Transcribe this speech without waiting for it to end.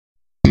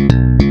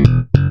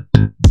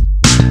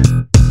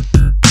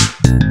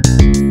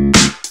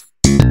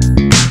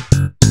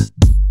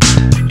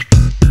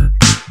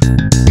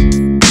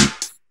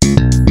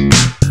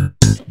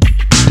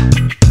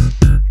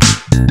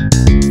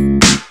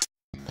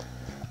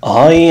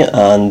Hi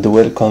and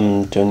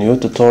welcome to a new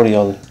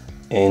tutorial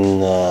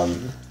in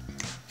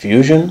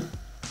Fusion.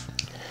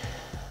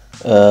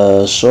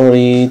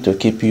 Sorry to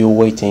keep you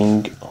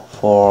waiting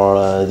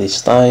for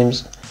these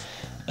times.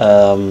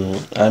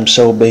 I'm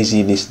so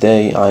busy this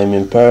day. I'm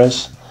in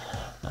Paris,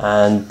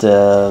 and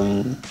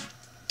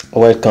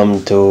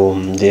welcome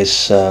to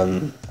this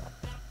to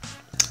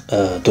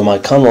my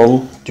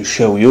channel to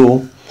show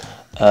you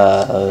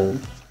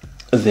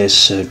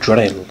this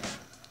drill.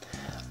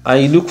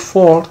 I look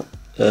for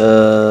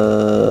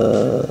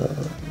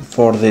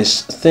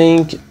this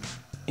thing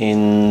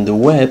in the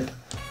web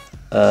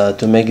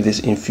to make this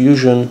in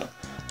Fusion,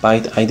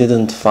 but I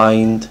didn't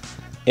find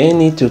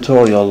any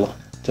tutorial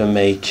to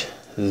make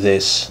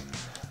this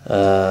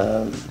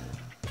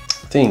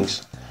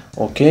things.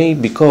 Okay,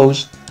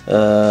 because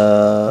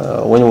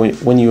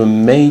when you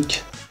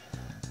make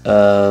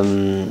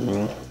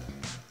a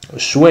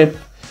sweep,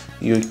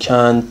 you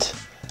can't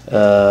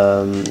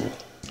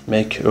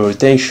make a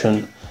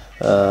rotation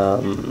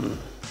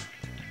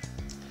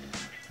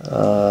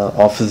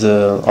of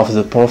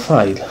the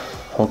profile.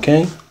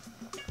 Okay,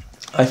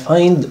 I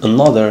find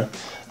another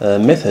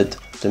method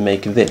to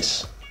make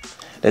this.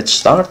 Let's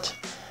start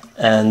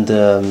and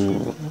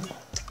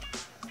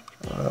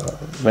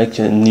make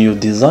a new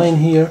design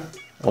here.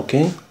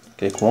 Okay,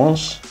 click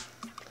once.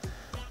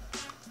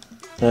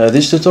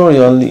 This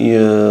tutorial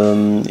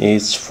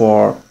is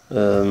for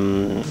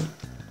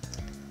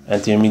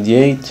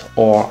intermediate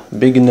or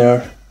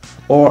beginner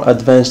or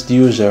advanced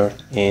user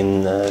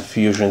in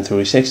Fusion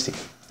 360.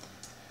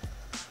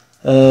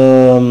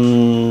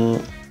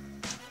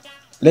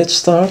 Let's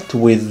start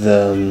with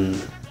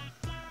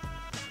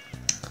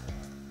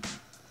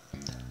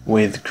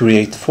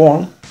create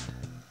form.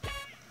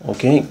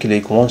 Okay,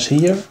 click once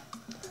here,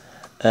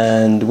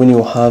 and when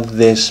you have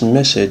this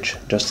message,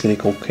 just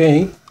click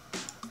OK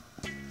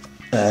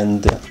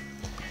and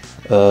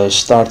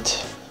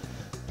start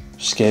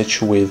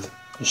sketch with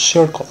a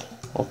circle.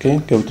 Okay,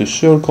 go to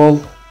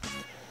circle,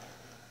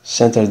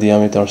 center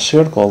diameter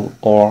circle,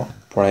 or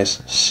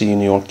press C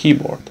on your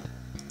keyboard.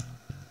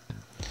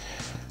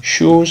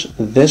 Choose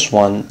this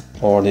one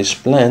or this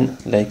plan,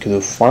 like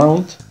the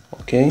front.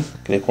 Okay,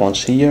 click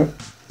once here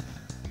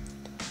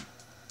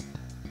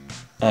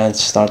and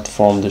start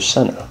from the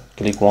center.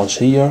 Click once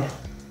here,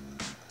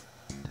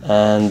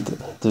 and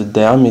the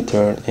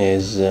diameter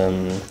is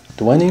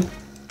 20.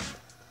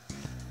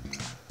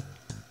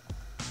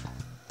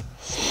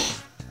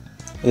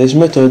 This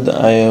method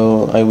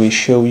I will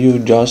show you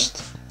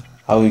just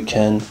how you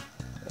can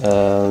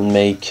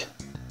make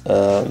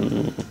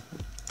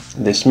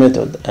this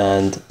method,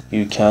 and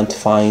you can't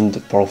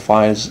find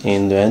profiles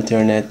in the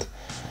internet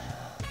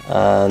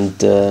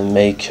and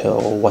make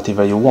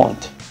whatever you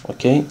want.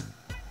 Okay,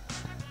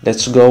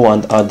 let's go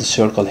and add the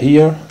circle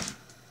here,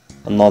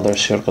 another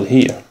circle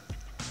here.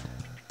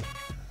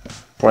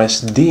 Press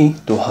D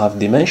to have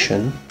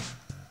dimension,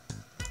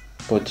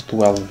 put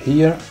 12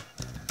 here,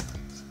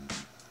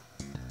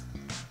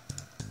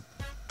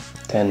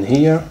 10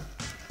 here,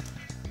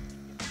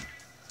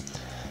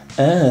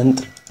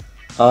 and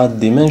add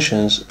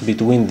dimensions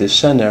between the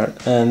center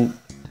and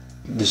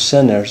the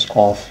centers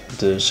of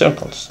the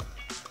circles.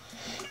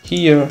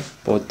 Here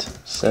put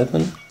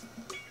 7,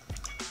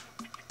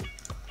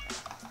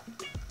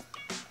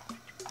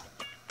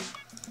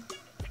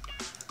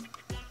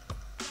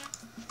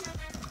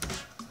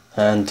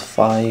 and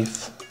 5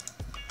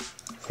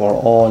 for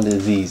all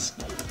of these.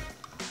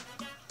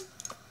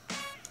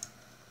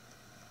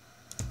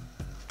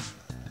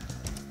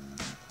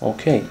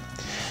 Okay,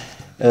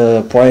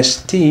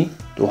 press T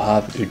to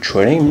have a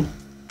trim.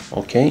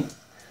 Okay,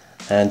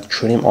 and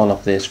trim all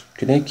of this.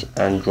 Click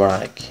and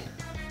drag.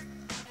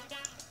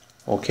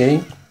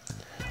 Okay,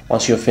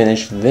 once you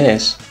finish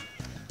this,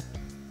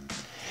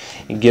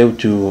 go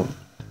to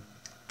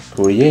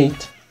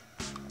create,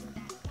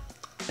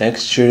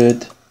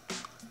 extrude,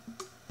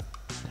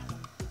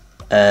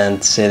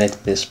 and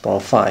select this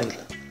profile.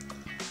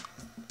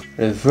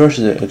 Reverse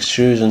the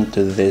extrusion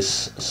to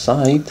this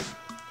side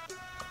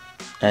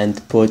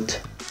and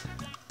put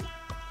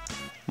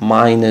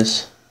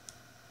minus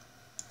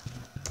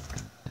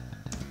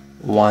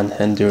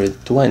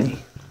 120.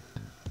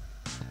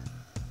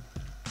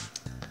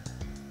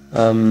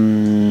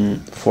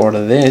 For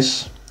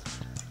this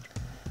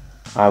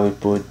I will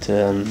put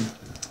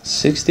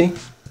 60,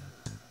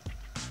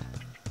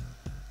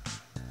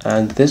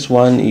 and this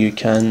one you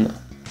can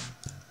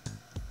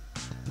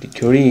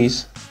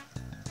decrease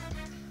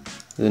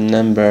the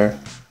number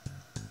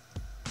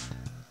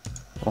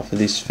of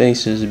these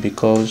faces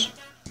because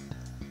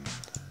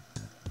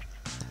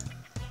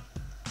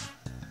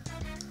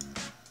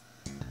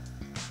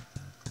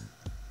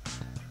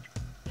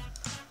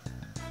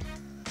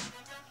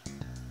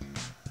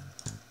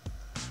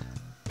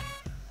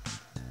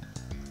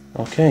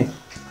okay, you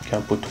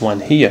can put one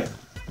here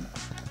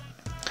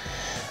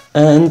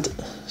and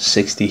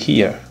 60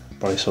 here.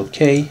 Press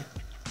OK.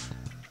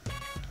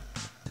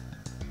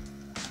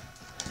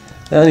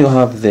 Then you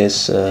have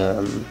this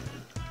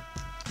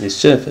this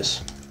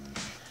surface.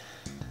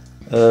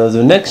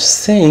 The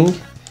next thing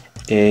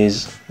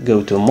is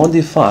go to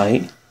modify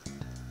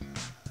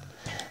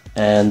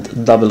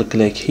and double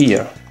click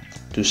here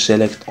to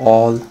select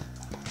all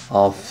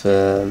of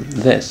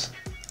this.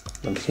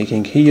 I'm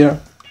clicking here,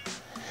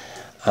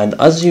 and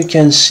as you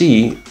can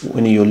see,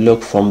 when you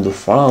look from the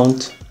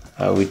front,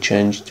 I will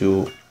change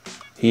to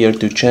here.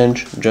 To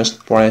change,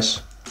 just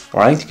press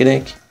right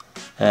click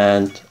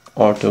and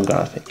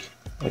orthographic.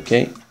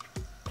 Okay,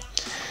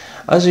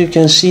 as you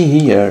can see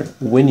here,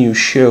 when you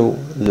show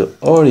the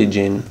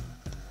origin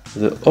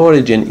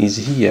is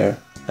here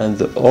and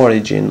the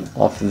origin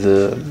of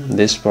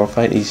this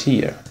profile is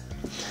here.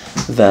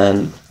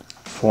 Then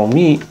for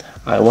me,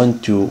 I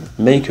want to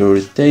make a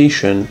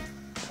rotation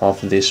of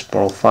this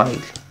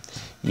profile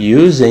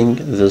using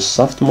the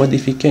soft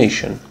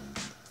modification.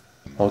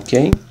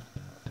 Okay,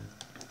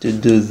 to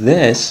do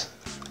this,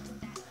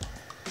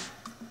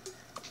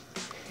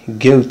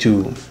 go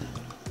to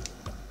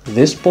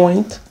this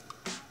point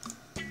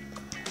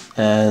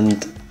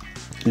and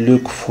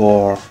look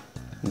for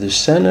the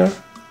center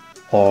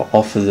or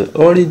of the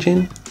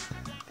origin.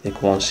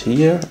 Click once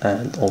here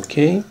and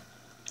OK.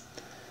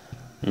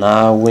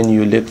 Now when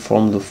you look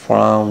from the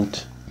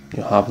front,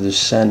 you have the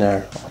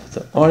center of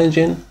the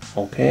origin.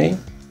 OK.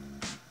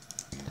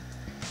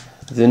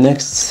 The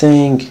next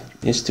thing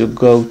is to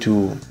go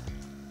to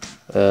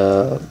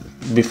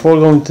before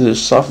going to the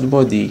soft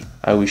body,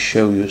 I will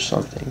show you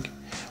something.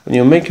 When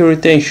you make a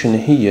rotation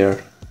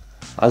here,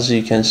 as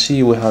you can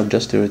see, we have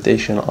just a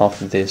rotation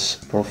of this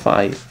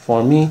profile.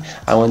 For me,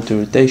 I want a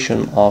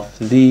rotation of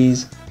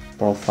these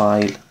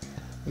profile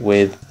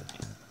with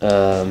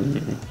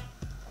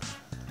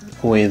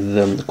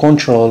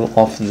control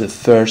of the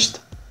first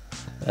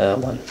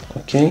one.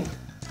 Okay,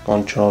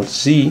 Control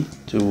Z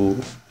to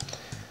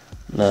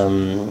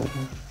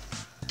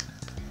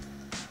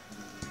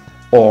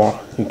or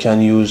you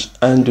can use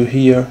undo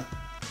here.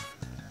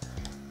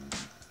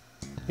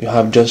 You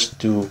have just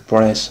to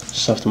press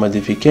soft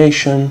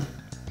modification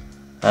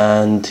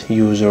and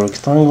use a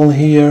rectangle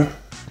here.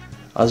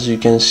 As you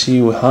can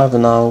see, we have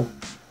now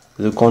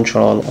the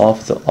control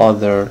of the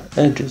other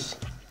edges.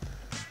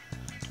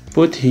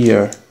 Put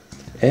here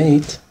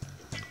 8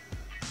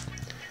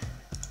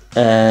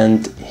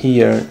 and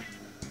here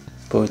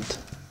put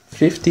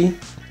 50.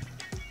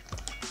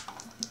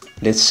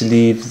 Let's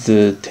leave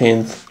the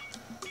 10th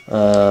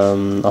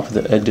of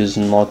the edges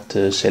not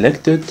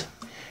selected.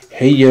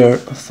 Here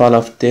fall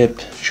of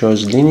tip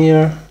shows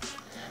linear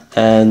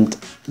and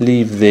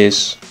leave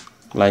this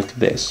like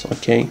this.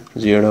 Okay,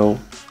 0.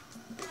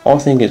 All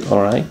thing is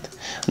alright.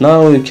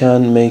 Now we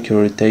can make a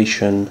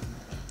rotation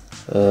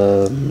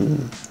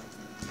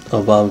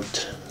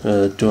about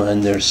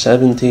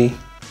 270.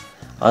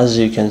 As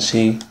you can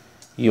see,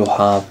 you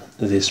have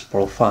this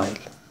profile.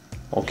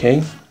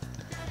 Okay,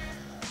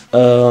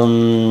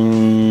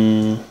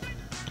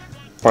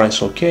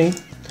 press OK,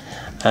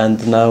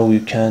 and now you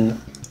can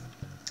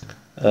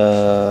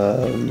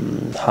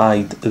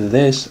hide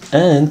this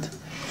and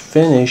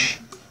finish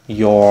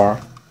your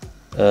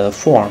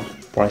form.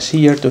 Press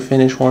here to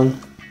finish one,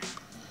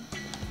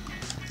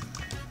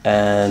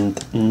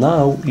 and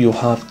now you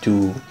have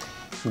to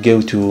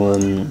go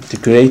to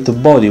create a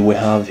body. We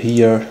have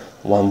here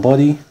one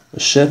body, a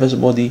surface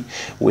body.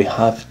 We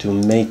have to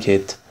make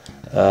it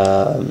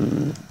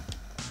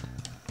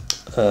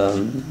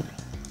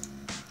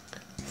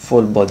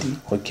full body,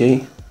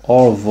 okay,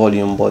 or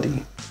volume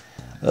body.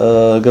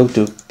 Go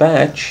to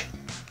patch,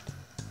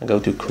 go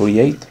to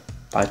create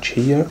patch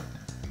here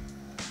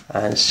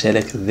and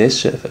select this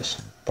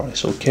surface.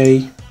 Press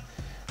OK.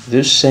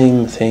 The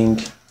same thing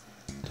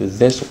to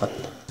this one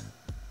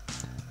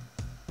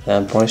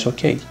and press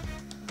OK.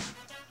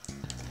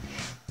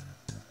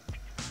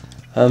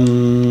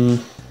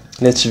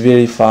 Let's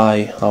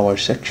verify our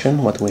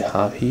section, what we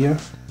have here.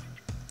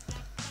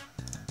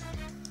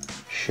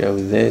 Show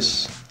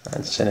this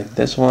and select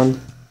this one.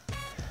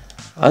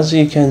 As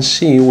you can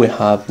see, we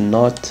have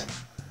not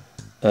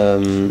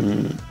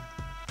the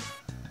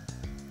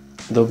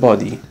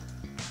body.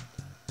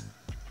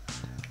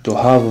 To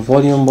have a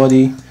volume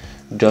body,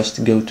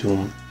 just go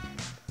to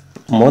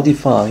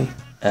modify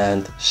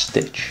and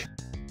stitch.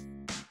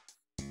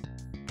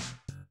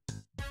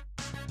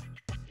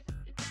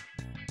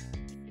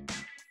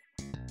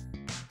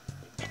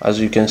 As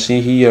you can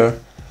see here,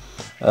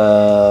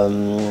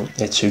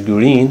 it's a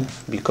green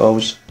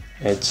because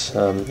it's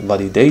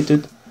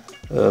validated.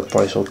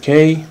 Press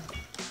OK.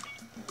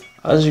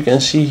 As you can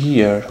see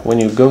here, when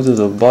you go to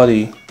the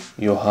body,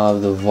 you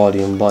have the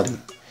volume body.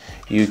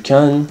 You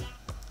can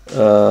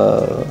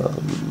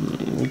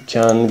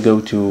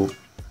go to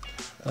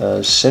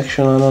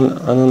section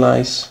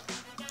analyze,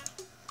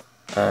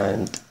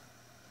 and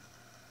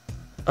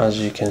as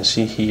you can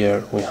see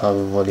here, we have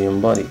a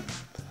volume body.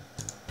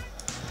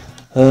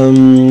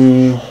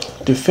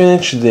 To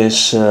finish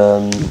this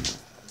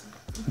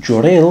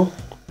tutorial,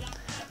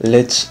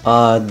 let's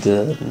add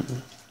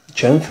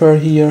chamfer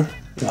here.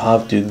 You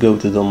have to go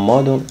to the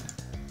model,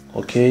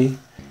 okay,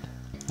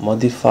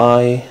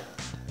 modify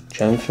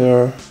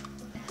chamfer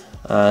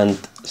and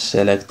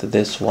select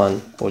this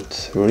one, put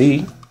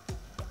 3.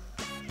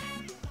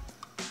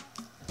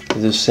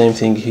 The same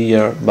thing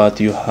here, but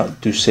you have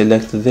to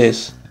select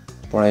this,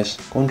 press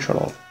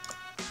Ctrl.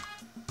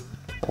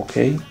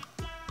 Okay,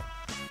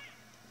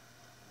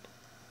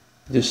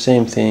 the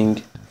same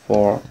thing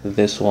for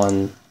this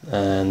one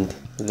and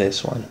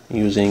this one,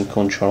 using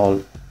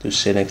Ctrl to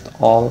select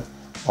all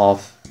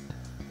of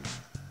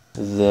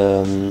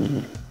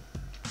the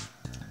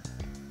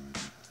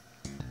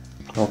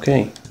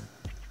okay.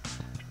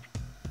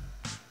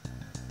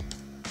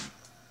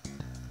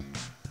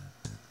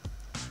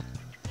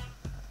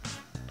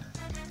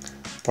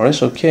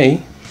 Press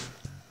OK,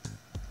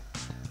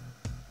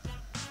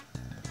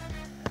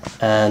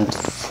 and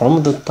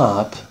from the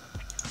top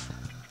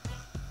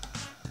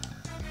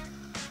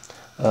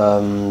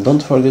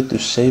don't forget to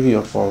save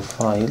your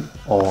profile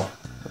or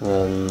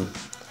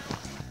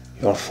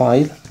your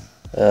file.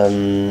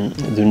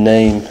 The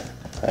name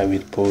I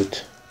will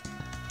put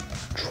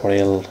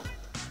drill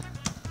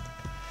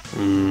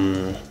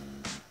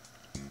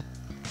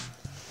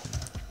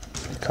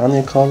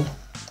mechanical.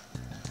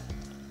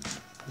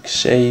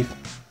 Save,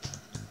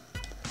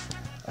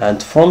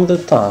 and from the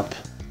top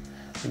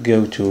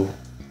go to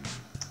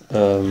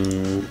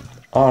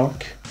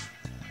arc,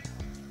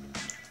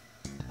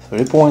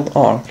 3-point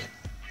arc,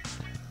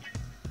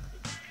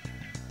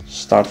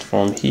 start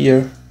from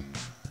here.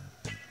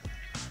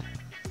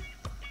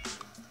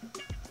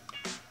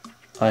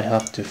 I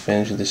have to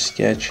finish the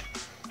sketch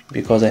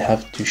because I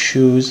have to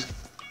choose,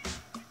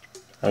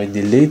 I will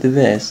delete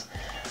this,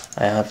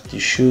 I have to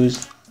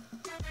choose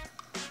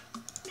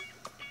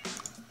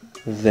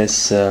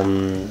this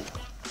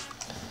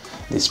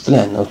this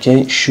plan.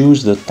 Okay,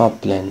 choose the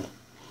top plan,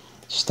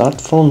 start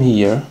from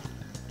here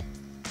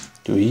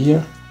to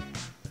here.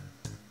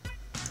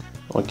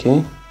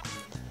 Okay,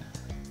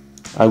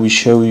 I will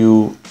show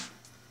you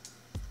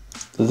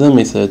the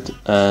method,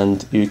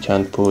 and you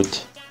can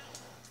put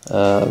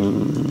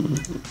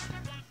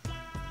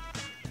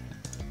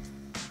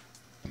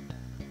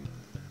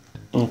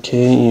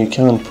okay, you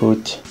can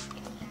put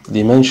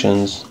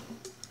dimensions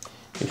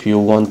if you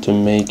want to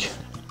make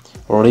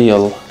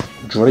real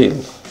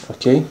drill.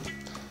 Okay,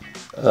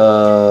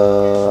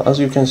 as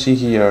you can see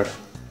here,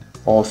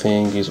 all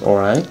thing is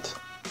alright.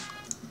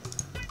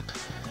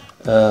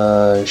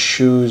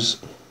 Choose,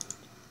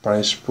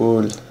 press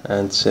pull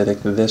and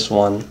select this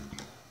one,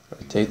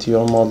 rotate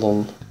your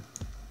model,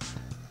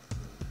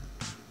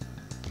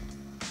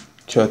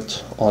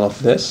 cut all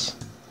of this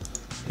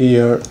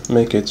here,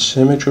 make it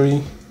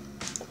symmetry.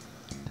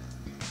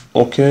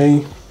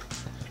 Okay,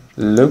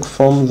 look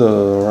from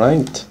the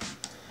right,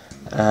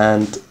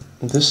 and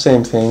the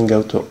same thing,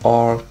 go to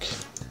arc,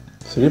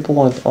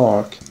 3-point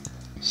arc,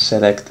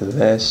 select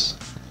this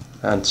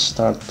and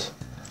start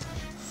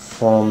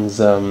from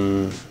the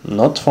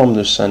not from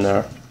the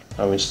center.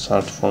 I will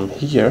start from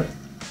here,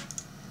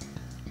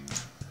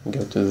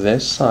 go to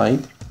this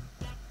side,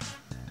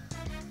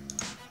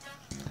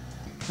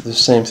 the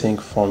same thing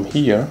from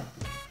here,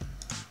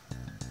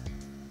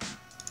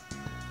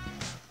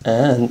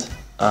 and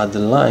add the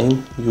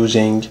line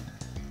using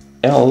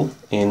L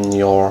in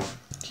your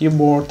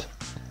keyboard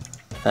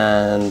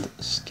and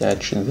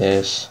sketch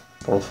this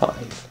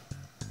profile.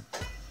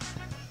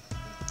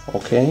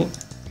 Okay,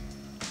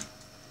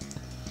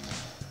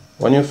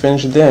 when you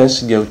finish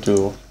this, go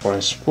to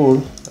press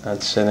pull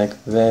and select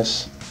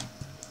this,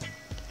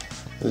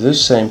 the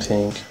same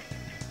thing,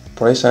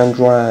 press and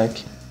drag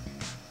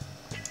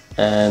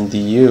and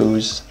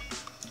use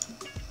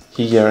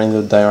here in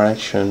the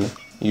direction,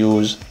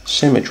 use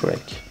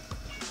symmetric,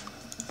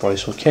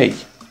 press OK.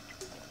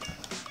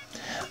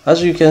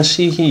 As you can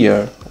see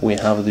here, we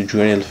have the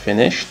drill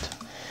finished,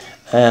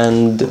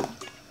 and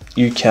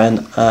you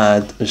can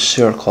add a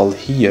circle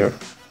here.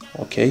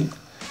 Okay,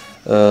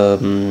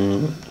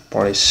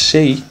 press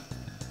C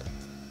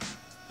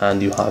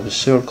and you have a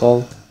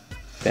circle,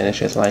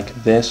 finish it like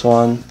this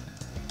one,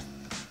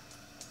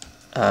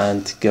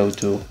 and go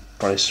to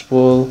press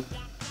pull,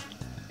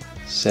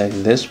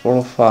 select this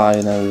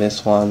profile and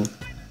this one.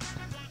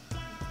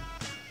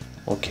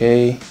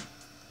 Okay,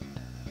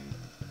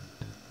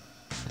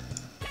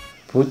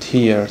 put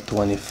here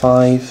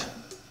 25.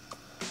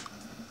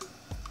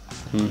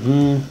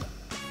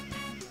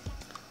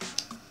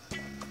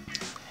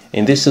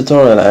 In this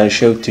tutorial I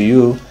showed to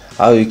you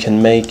how you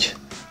can make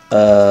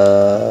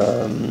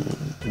a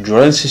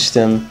drill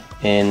system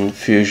in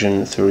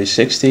Fusion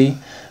 360.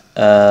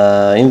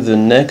 In the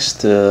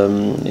next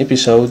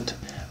episode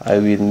I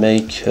will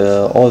make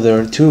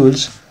other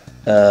tools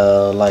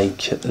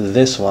like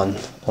this one.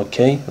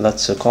 Okay,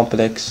 that's a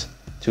complex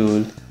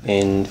tool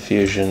in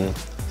Fusion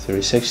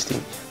 360.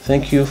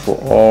 Thank you for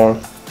all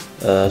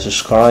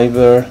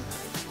subscribers.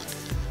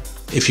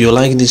 If you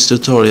like this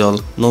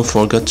tutorial, don't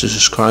forget to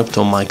subscribe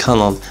to my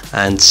channel,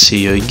 and see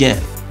you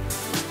again.